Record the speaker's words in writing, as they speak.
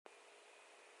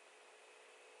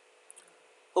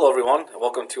Hello everyone, and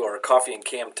welcome to our Coffee and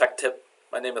Cam Tech Tip.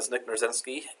 My name is Nick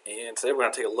Narzinski, and today we're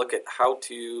going to take a look at how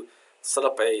to set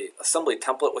up a assembly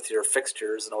template with your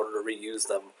fixtures in order to reuse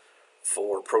them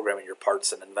for programming your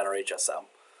parts in Inventor HSM.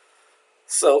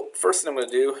 So, first thing I'm going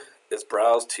to do is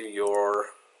browse to your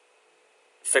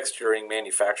fixturing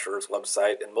manufacturer's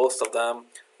website, and most of them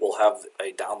will have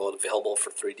a download available for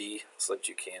 3D so that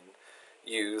you can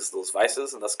use those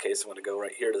vices. In this case, I'm going to go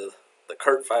right here to the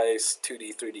Cart Vice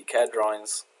 2D, 3D CAD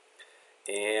drawings.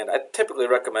 And I typically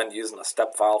recommend using a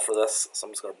step file for this. So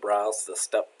I'm just going to browse the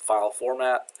step file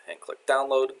format and click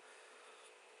download.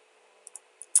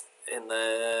 And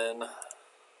then,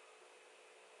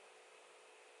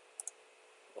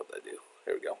 what did I do?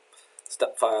 Here we go.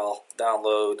 Step file,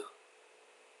 download.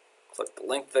 Click the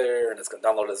link there, and it's going to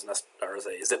download as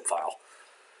a zip file.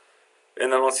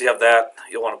 And then once you have that,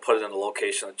 you'll want to put it in a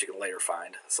location that you can later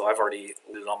find. So I've already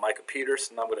did it on my computer,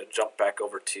 so now I'm going to jump back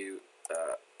over to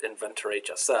Inventor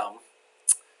HSM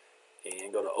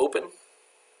and go to Open.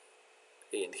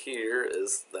 And here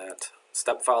is that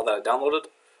step file that I downloaded.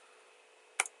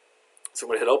 So I'm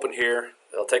going to hit Open here.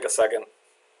 It'll take a second.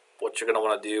 What you're going to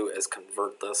want to do is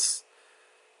convert this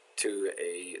to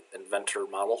a Inventor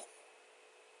model.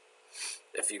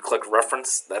 If you click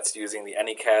Reference, that's using the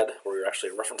AnyCAD where you're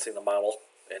actually referencing the model,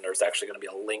 and there's actually going to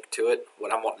be a link to it.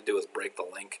 What I'm wanting to do is break the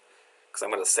link because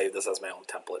I'm going to save this as my own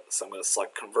template. So I'm going to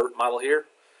select Convert Model here.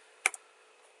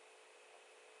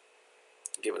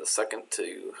 Give it a second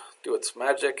to do its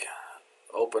magic.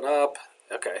 Open up.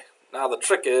 Okay. Now the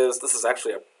trick is this is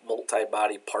actually a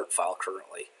multi-body part file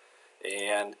currently.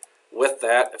 And with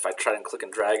that, if I try and click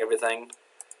and drag everything,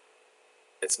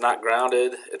 it's not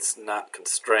grounded, it's not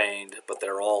constrained, but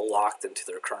they're all locked into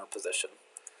their current position.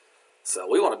 So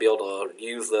we want to be able to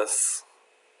use this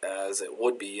as it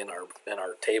would be in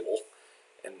our table,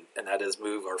 and that is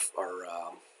move our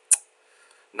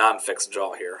non-fixed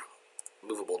jaw here,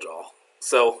 movable jaw.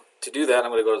 So to do that,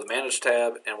 I'm going to go to the Manage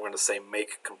tab, and we're going to say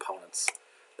Make Components.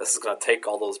 This is going to take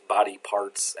all those body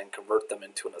parts and convert them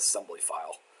into an assembly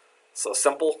file. So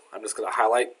simple, I'm just going to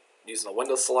highlight using a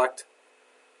window select.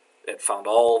 It found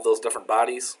all of those different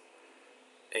bodies,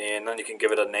 and then you can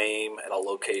give it a name and a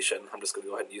location. I'm just going to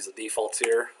go ahead and use the defaults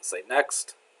here. Say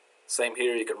Next. Same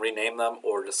here, you can rename them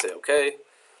or just say OK.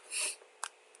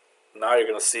 Now you're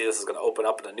going to see this is going to open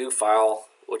up in a new file,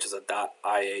 which is a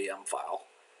 .iam file,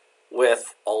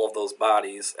 with all of those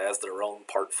bodies as their own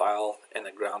part file in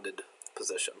a grounded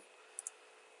position.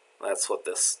 That's what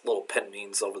this little pin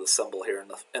means over the symbol here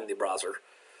in the browser.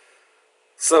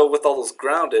 So with all those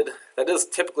grounded, that is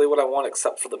typically what I want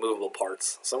except for the movable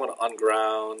parts. So I'm going to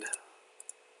unground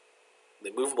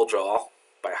the movable jaw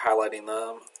by highlighting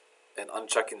them and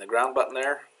unchecking the ground button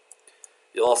there.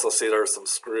 You'll also see there are some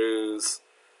screws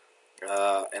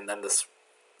and then this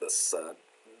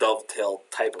dovetail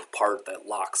type of part that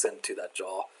locks into that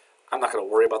jaw. I'm not going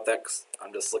to worry about that because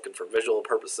I'm just looking for visual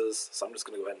purposes, so I'm just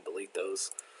going to go ahead and delete those.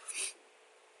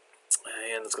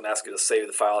 And it's going to ask you to save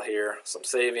the file here. So I'm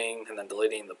saving and then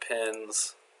deleting the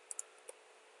pins.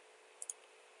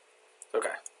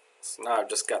 Okay, so now I've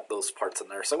just got those parts in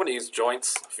there. So I'm going to use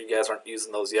joints. If you guys aren't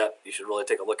using those yet, you should really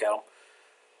take a look at them.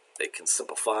 They can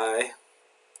simplify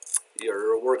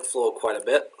your workflow quite a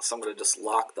bit. So I'm going to just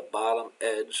lock the bottom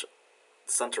edge,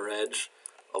 center edge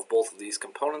of both of these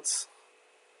components.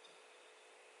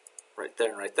 Right there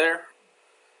and right there.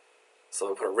 So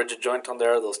I put a rigid joint on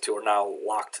there. Those two are now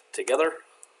locked together.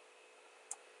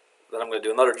 Then I'm going to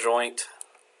do another joint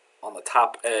on the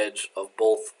top edge of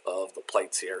both of the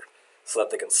plates here so that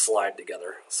they can slide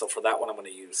together. So for that one, I'm going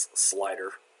to use slider.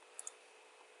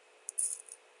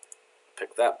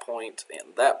 Pick that point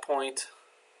and that point.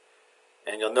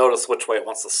 And you'll notice which way it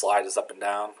wants to slide is up and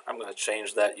down. I'm going to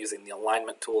change that using the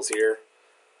alignment tools here.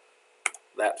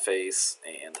 That face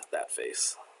and that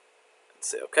face. And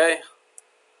say OK.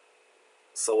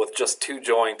 So with just two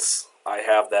joints, I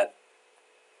have that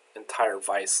entire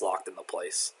vise locked into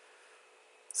place.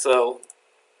 So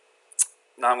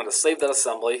now I'm going to save that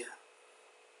assembly.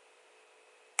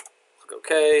 Click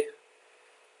OK.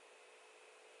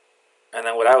 And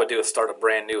then what I would do is start a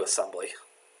brand new assembly,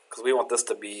 because we want this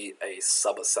to be a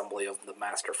sub-assembly of the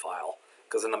master file.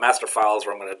 Because in the master file is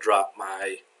where I'm going to drop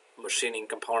my machining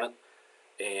component,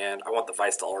 and I want the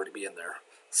vise to already be in there.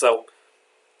 So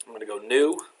I'm going to go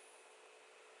New.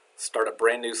 Start a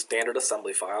brand new standard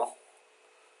assembly file,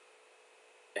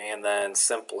 and then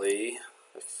simply,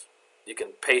 if you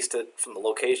can paste it from the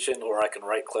location, or I can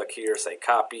right click here, say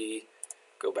copy,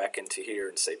 go back into here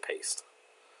and say paste.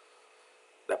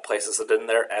 That places it in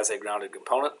there as a grounded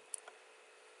component.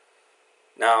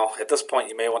 Now at this point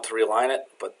you may want to realign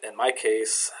it, but in my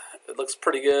case it looks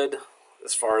pretty good.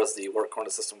 as far as the work corner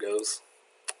system goes.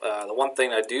 The one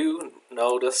thing I do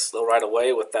notice though right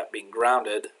away with that being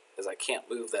grounded is I can't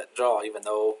move that jaw, even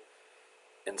though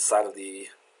inside of the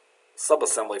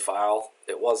subassembly file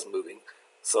it was moving.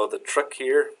 So the trick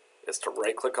here is to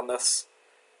right click on this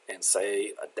and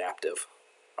say adaptive.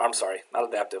 I'm sorry, not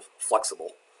adaptive,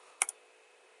 flexible.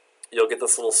 You'll get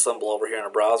this little symbol over here in a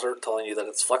browser telling you that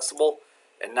it's flexible,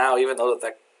 and now even though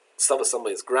that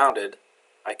subassembly is grounded,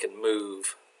 I can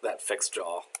move that fixed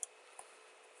jaw.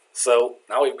 So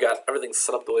now we've got everything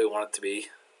set up the way we want it to be.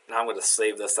 Now I'm going to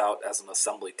save this out as an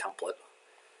assembly template.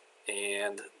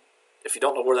 And if you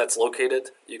don't know where that's located,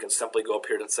 you can simply go up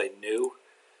here and say New,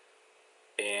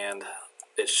 and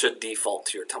it should default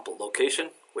to your template location,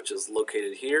 which is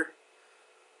located here.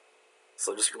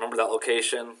 So just remember that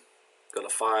location, go to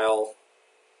File,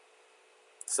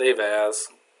 Save As,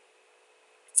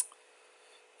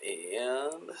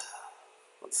 and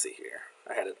let's see here.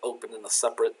 I had it open in a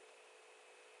separate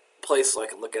place so I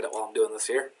can look at it while I'm doing this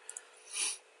here.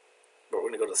 But we're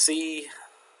going to go to C,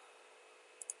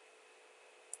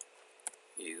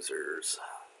 Users,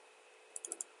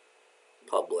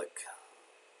 Public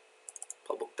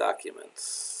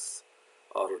Documents,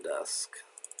 Autodesk,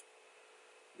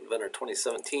 Inventor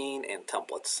 2017, and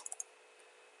Templates.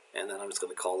 And then I'm just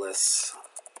going to call this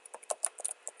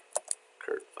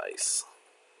Kurt Weiss.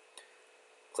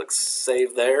 Click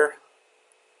Save there.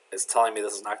 It's telling me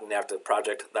this is not an active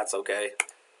project. That's okay.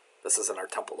 This is in our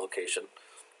template location.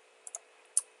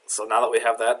 So now that we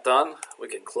have that done, we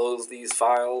can close these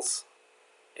files.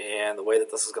 And the way that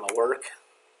this is going to work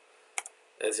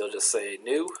is you'll just say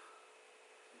New.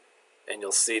 And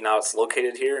you'll see now it's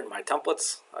located here in my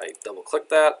templates. I double click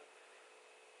that.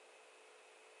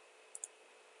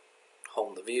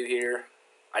 Home the view here.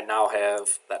 I now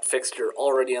have that fixture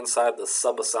already inside the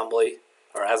subassembly,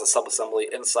 or as a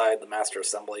subassembly inside the master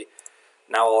assembly.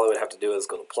 Now all I would have to do is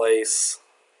go to Place,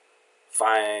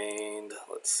 find,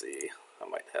 let's see, I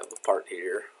might have the part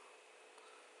here.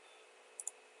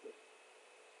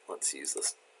 Let's use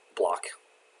this block.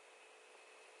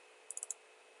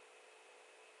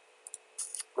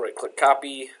 Right click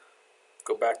copy,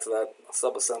 go back to that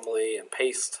subassembly and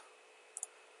paste.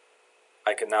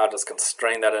 I can now just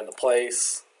constrain that into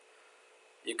place.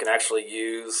 You can actually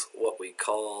use what we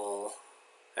call,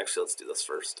 actually let's do this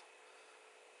first.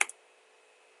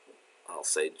 I'll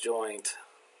say joint,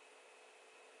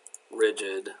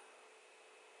 rigid.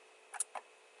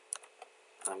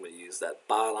 I'm going to use that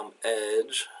bottom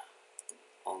edge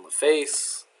on the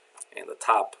face and the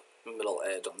top middle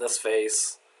edge on this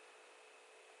face.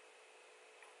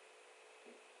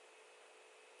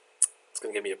 It's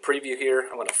going to give me a preview here.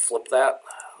 I'm going to flip that.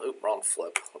 Oop, wrong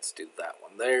flip. Let's do that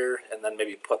one there. And then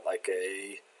maybe put like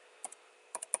a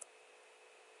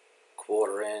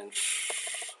 1/4 inch,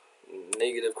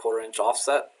 negative 1/4 inch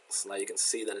offset. So now you can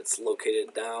see that it's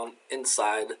located down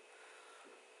inside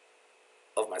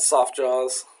of my soft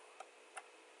jaws.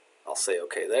 I'll say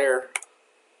OK there.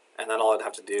 And then all I'd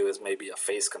have to do is maybe a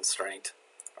face constraint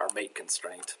or mate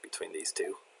constraint between these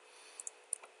two.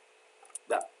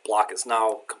 That block is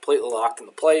now completely locked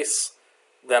into place.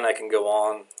 Then I can go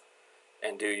on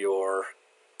and do your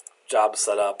job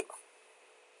setup.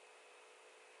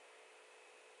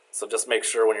 So just make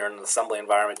sure when you're in an assembly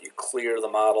environment you clear the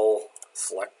model,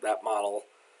 select that model,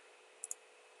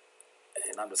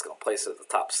 and I'm just going to place it at the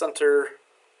top center.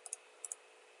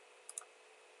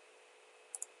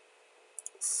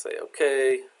 Say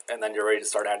OK, and then you're ready to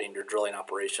start adding your drilling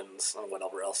operations and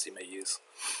whatever else you may use.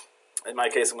 In my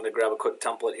case, I'm going to grab a quick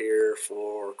template here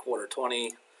for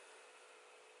 1/4-20.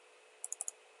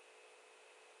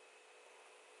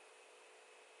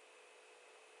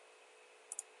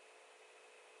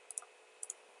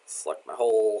 Select my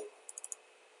hole.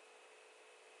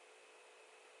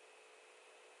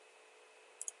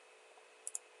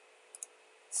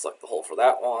 Select the hole for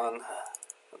that one,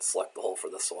 and select the hole for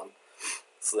this one.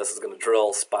 So this is going to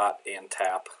drill, spot, and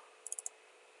tap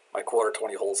my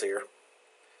 1/4-20 holes here.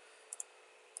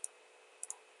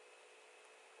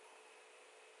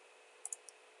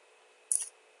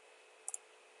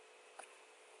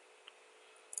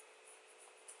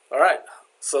 Alright,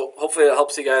 so hopefully that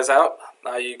helps you guys out.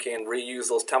 Now you can reuse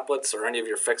those templates or any of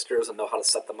your fixtures and know how to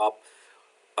set them up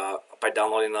by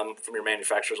downloading them from your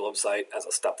manufacturer's website as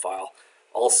a step file.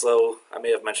 Also, I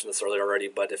may have mentioned this earlier already,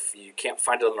 but if you can't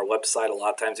find it on their website, a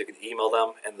lot of times you can email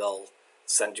them and they'll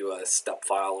send you a step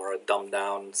file or a dumbed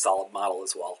down solid model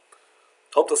as well.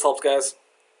 Hope this helps, guys.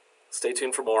 Stay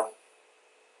tuned for more.